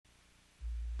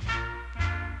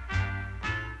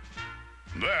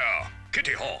There,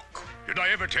 Kitty Hawk. Did I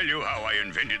ever tell you how I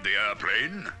invented the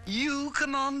airplane? You,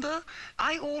 Commander?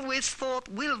 I always thought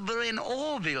Wilbur and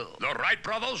Orville. The Wright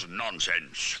brothers?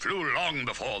 Nonsense. Flew long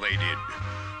before they did.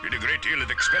 Did a great deal of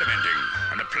experimenting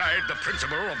and applied the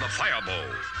principle of the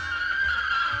fireball.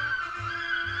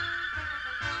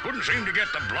 Couldn't seem to get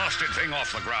the blasted thing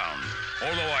off the ground,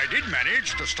 although I did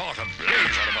manage to start a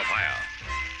blaze out of a fire.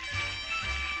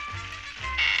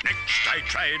 Next, I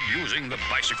tried using the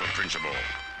bicycle principle.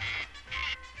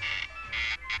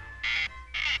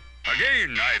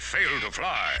 Again, I failed to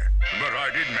fly, but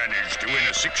I did manage to win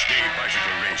a 6-day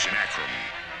bicycle race in Akron.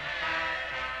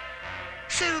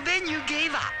 So then you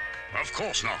gave up? Of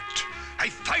course not. I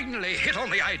finally hit on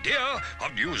the idea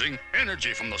of using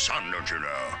energy from the sun, don't you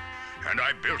know? And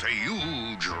I built a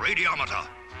huge radiometer,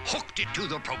 hooked it to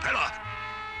the propeller.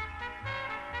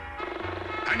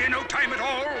 And in no time at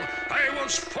all, I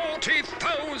was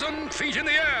 40,000 feet in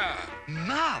the air.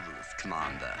 Marvelous,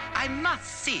 Commander. I must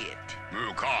see it.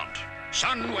 You can't.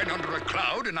 Sun went under a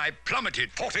cloud and I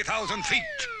plummeted 40,000 feet.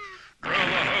 Drove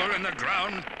a hole in the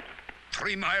ground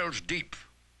 3 miles deep.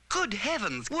 Good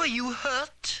heavens, were you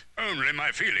hurt? Only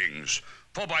my feelings.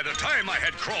 For by the time I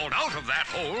had crawled out of that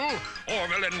hole,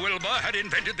 Orville and Wilbur had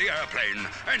invented the airplane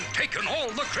and taken all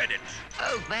the credit.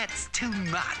 Oh, that's too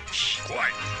much.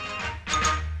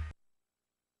 Quite.